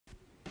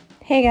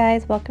Hey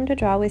guys, welcome to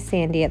Draw with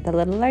Sandee at the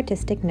Little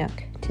Artistic Nook.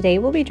 Today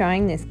we'll be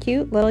drawing this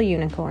cute little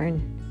unicorn.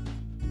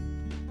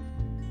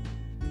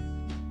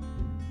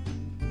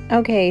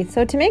 Okay,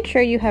 so to make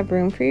sure you have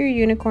room for your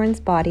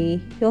unicorn's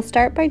body, you'll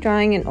start by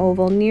drawing an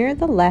oval near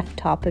the left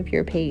top of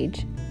your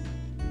page.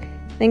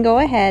 Then go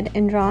ahead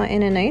and draw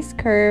in a nice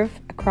curve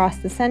across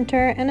the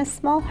center and a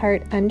small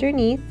heart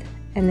underneath,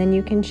 and then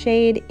you can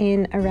shade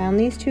in around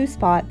these two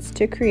spots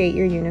to create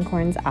your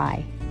unicorn's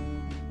eye.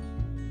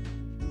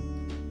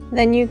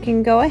 Then you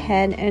can go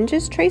ahead and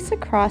just trace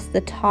across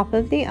the top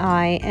of the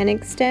eye and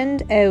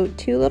extend out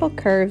two little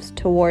curves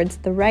towards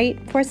the right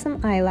for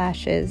some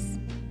eyelashes.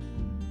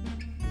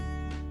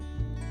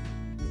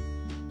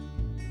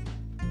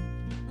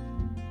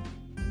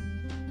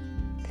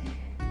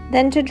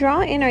 Then to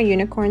draw in our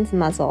unicorn's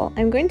muzzle,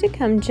 I'm going to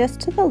come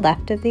just to the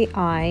left of the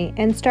eye,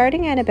 and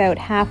starting at about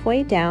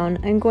halfway down,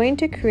 I'm going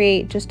to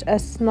create just a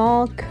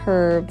small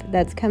curve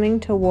that's coming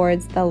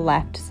towards the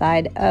left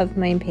side of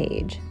my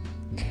page.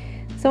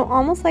 So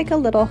almost like a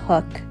little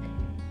hook,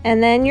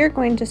 and then you're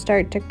going to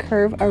start to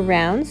curve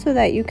around so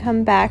that you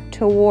come back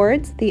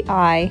towards the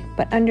eye,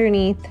 but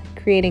underneath,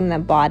 creating the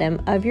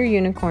bottom of your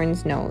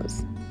unicorn's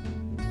nose.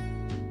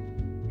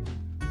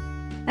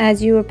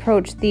 As you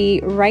approach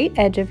the right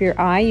edge of your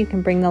eye, you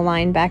can bring the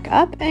line back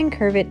up and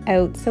curve it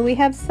out so we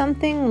have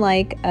something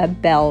like a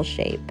bell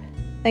shape.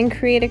 Then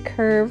create a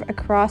curve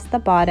across the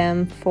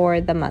bottom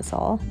for the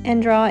muzzle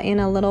and draw in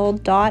a little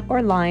dot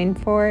or line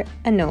for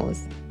a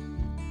nose.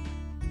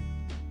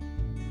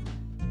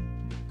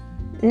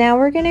 Now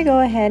we're going to go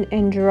ahead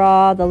and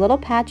draw the little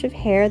patch of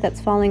hair that's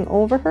falling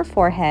over her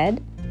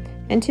forehead.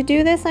 And to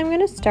do this, I'm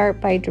going to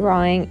start by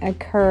drawing a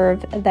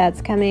curve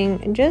that's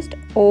coming just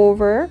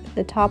over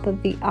the top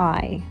of the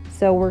eye.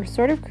 So we're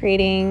sort of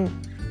creating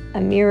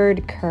a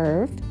mirrored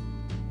curve.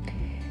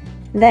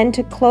 Then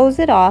to close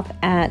it off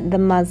at the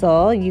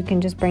muzzle, you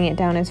can just bring it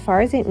down as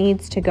far as it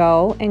needs to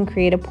go and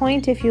create a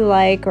point if you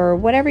like, or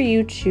whatever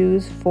you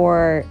choose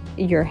for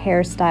your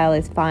hairstyle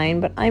is fine,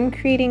 but I'm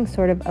creating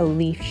sort of a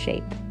leaf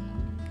shape.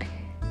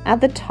 At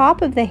the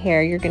top of the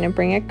hair, you're going to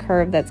bring a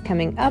curve that's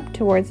coming up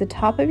towards the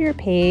top of your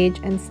page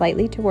and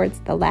slightly towards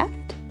the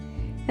left,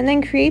 and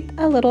then create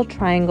a little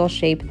triangle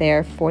shape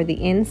there for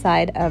the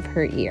inside of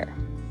her ear.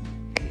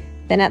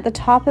 Then at the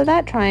top of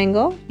that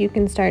triangle, you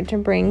can start to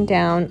bring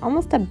down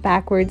almost a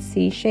backward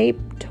C shape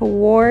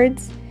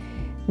towards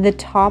the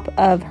top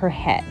of her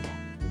head.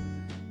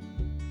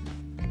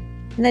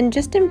 And then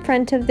just in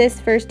front of this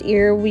first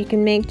ear, we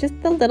can make just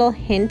a little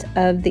hint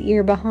of the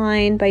ear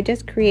behind by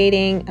just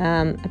creating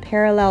a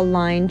parallel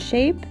line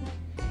shape.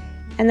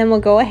 And then we'll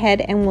go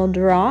ahead and we'll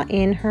draw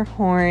in her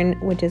horn,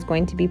 which is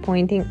going to be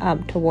pointing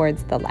up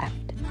towards the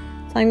left.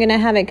 So I'm going to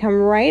have it come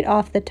right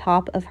off the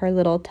top of her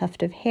little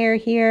tuft of hair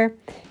here.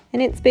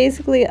 And it's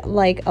basically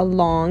like a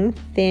long,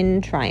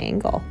 thin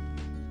triangle.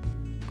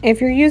 If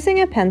you're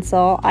using a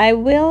pencil, I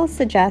will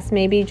suggest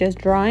maybe just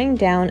drawing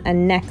down a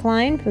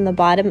neckline from the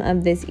bottom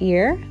of this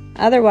ear.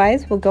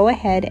 Otherwise, we'll go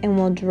ahead and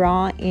we'll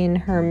draw in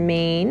her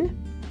mane.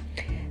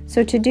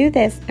 So to do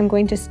this, I'm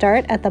going to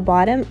start at the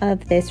bottom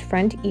of this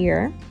front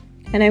ear,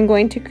 and I'm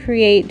going to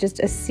create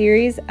just a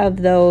series of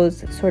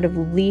those sort of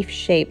leaf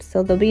shapes.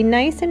 So they'll be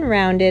nice and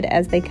rounded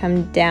as they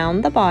come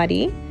down the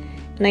body.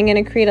 And I'm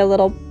going to create a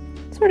little,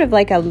 sort of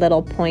like a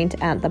little point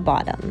at the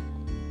bottom.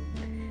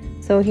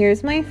 So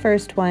here's my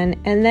first one,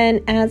 and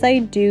then as I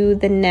do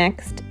the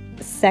next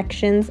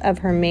sections of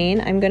her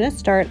mane, I'm going to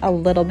start a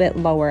little bit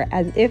lower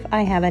as if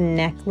I have a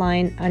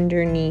neckline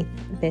underneath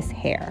this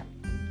hair.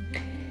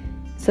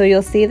 So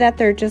you'll see that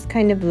they're just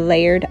kind of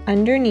layered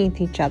underneath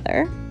each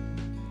other,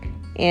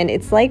 and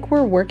it's like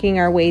we're working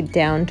our way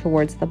down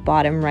towards the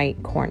bottom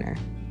right corner.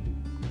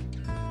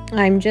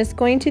 I'm just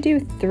going to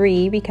do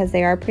 3 because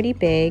they are pretty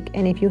big,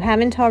 and if you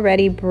haven't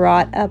already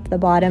brought up the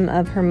bottom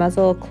of her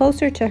muzzle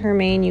closer to her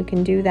mane, you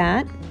can do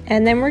that.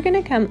 And then we're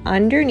going to come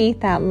underneath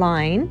that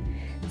line,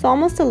 so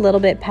almost a little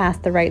bit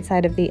past the right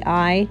side of the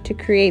eye, to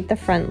create the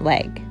front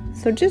leg.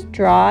 So just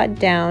draw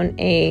down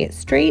a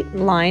straight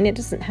line. It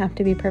doesn't have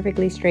to be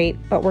perfectly straight,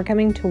 but we're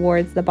coming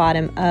towards the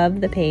bottom of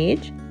the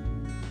page.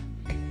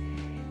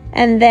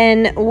 And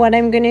then what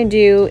I'm going to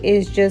do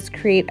is just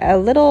create a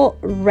little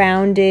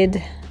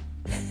rounded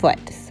foot.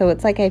 So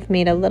it's like I've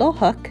made a little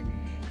hook,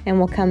 and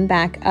we'll come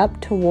back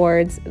up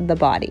towards the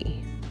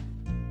body.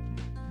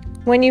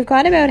 When you've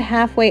got about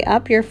halfway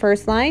up your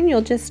first line,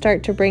 you'll just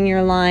start to bring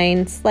your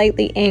line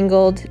slightly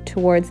angled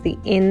towards the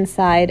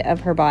inside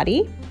of her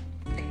body.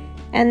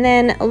 And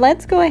then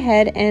let's go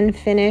ahead and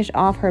finish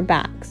off her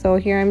back. So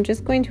here I'm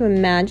just going to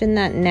imagine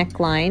that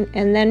neckline,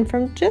 and then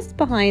from just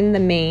behind the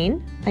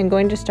mane, I'm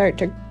going to start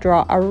to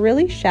draw a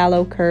really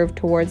shallow curve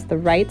towards the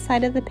right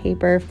side of the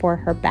paper for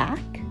her back.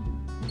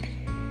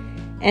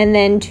 And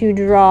then to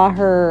draw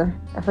her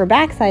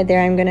backside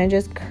there, I'm going to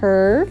just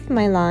curve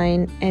my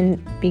line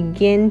and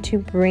begin to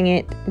bring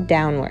it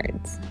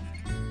downwards.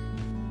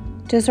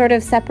 To sort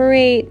of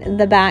separate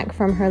the back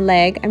from her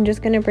leg, I'm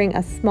just going to bring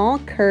a small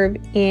curve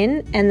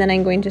in, and then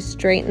I'm going to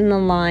straighten the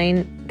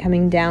line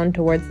coming down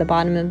towards the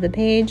bottom of the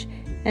page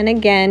And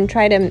again,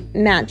 try to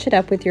match it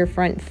up with your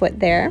front foot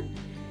there.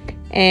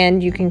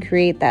 And you can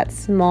create that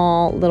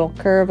small little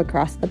curve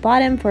across the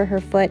bottom for her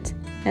foot.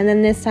 And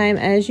then this time,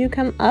 as you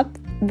come up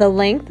the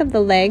length of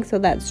the leg, so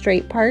that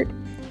straight part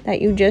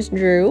that you just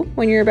drew,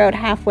 when you're about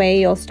halfway,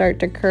 you'll start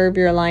to curve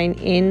your line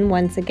in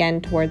once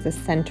again towards the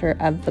center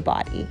of the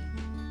body.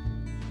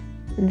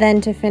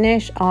 Then to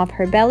finish off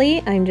her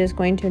belly, I'm just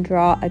going to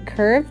draw a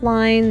curved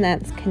line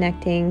that's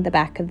connecting the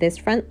back of this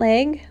front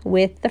leg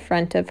with the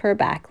front of her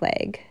back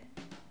leg.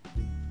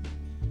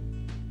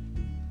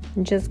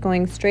 Just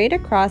going straight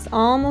across,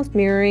 almost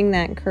mirroring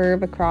that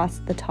curve across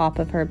the top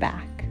of her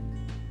back.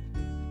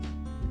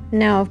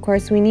 Now, of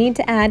course, we need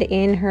to add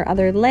in her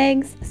other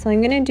legs, so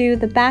I'm going to do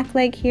the back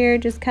leg here,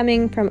 just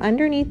coming from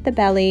underneath the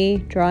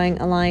belly, drawing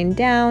a line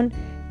down,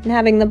 and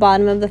having the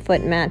bottom of the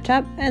foot match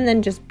up, and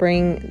then just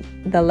bring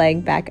the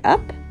leg back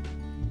up.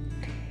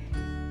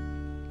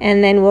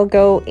 And then we'll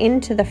go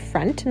into the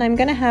front, and I'm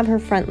going to have her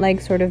front leg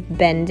sort of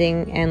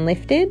bending and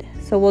lifted.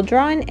 So we'll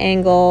draw an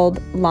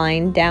angled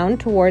line down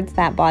towards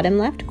that bottom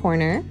left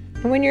corner.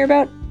 And when you're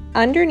about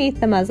underneath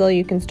the muzzle,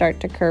 you can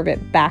start to curve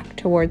it back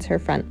towards her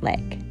front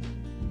leg.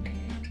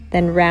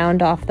 Then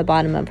round off the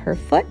bottom of her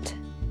foot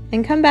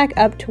and come back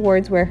up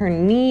towards where her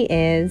knee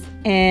is,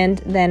 and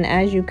then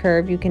as you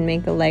curve, you can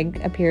make the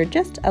leg appear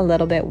just a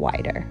little bit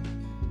wider.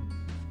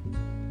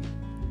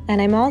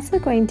 And I'm also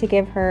going to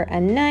give her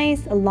a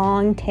nice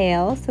long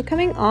tail. So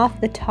coming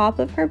off the top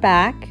of her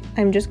back,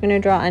 I'm just going to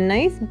draw a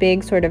nice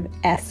big sort of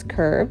S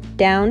curve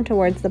down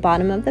towards the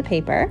bottom of the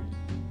paper.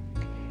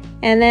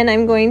 And then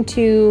I'm going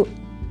to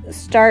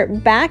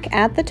start back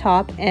at the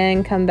top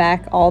and come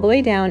back all the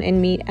way down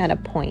and meet at a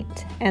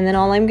point. And then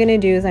all I'm going to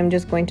do is I'm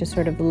just going to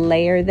sort of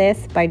layer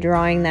this by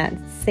drawing that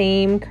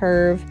same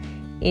curve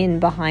in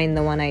behind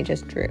the one I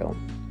just drew.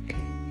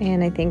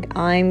 And I think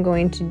I'm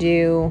going to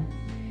do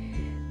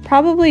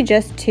probably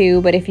just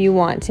 2, but if you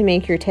want to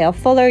make your tail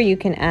fuller, you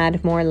can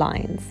add more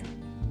lines.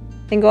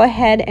 Then go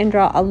ahead and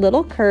draw a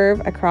little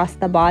curve across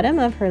the bottom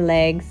of her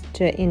legs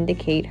to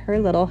indicate her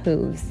little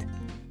hooves.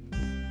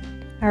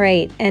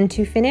 Alright, and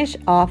to finish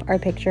off our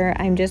picture,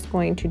 I'm just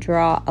going to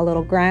draw a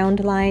little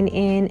ground line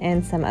in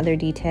and some other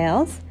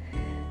details.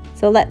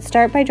 So let's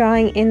start by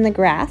drawing in the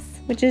grass,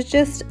 which is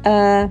just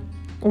a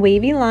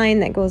wavy line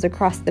that goes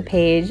across the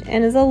page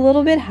and is a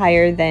little bit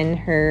higher than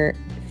her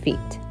feet.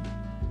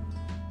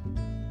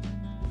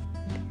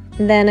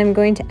 Then I'm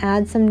going to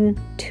add some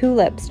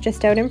tulips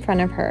just out in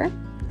front of her.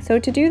 So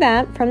to do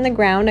that, from the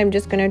ground, I'm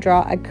just going to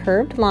draw a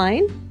curved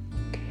line.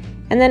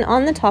 And then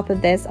on the top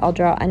of this, I'll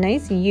draw a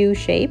nice U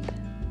shape.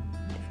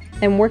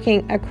 Then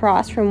working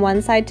across from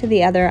one side to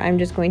the other, I'm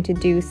just going to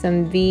do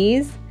some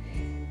V's,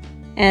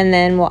 and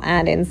then we'll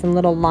add in some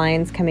little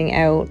lines coming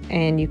out,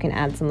 and you can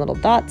add some little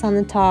dots on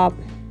the top.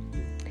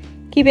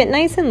 Keep it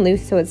nice and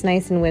loose so it's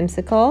nice and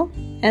whimsical.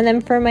 And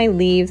then for my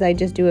leaves, I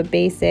just do a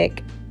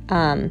basic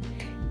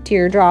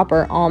teardrop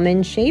or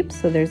almond shape,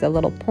 so there's a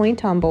little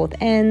point on both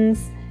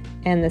ends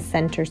and the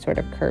center sort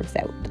of curves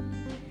out.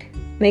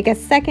 Make a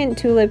second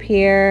tulip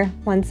here,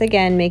 once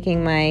again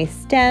making my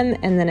stem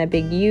and then a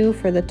big U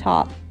for the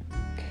top,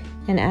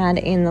 and add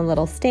in the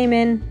little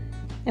stamen.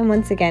 And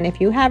once again, if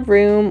you have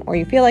room or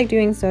you feel like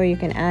doing so, you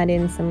can add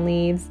in some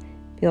leaves.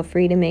 Feel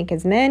free to make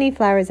as many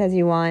flowers as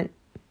you want.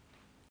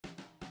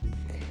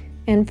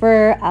 And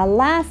for a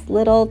last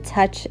little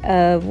touch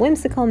of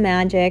whimsical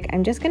magic,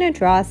 I'm just going to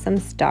draw some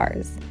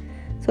stars.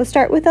 So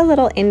start with a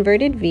little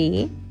inverted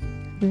V,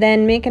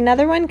 then make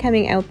another one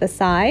coming out the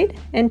side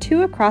and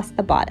 2 across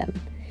the bottom.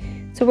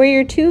 So where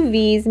your 2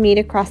 V's meet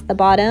across the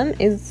bottom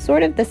is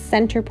sort of the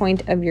center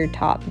point of your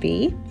top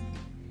V.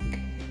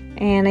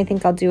 And I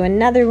think I'll do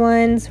another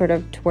one sort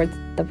of towards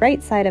the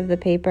right side of the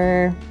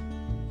paper.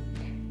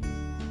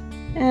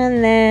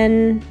 And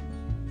then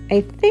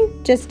I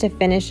think just to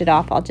finish it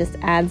off, I'll just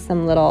add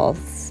some little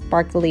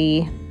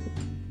sparkly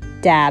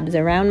dabs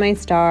around my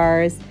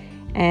stars,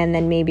 and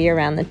then maybe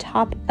around the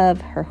top of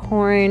her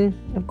horn.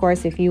 Of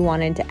course, if you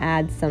wanted to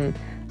add some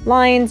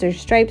lines or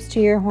stripes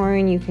to your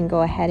horn, you can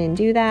go ahead and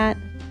do that.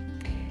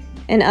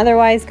 And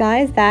otherwise,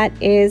 guys, that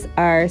is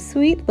our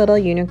sweet little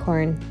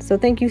unicorn. So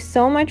thank you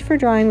so much for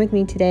drawing with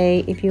me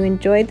today. If you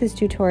enjoyed this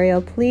tutorial,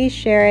 please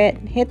share it,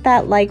 hit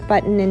that like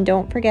button, and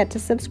don't forget to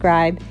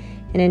subscribe.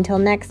 And until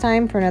next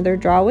time for another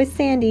Draw with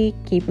Sandee,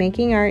 keep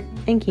making art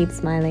and keep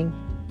smiling.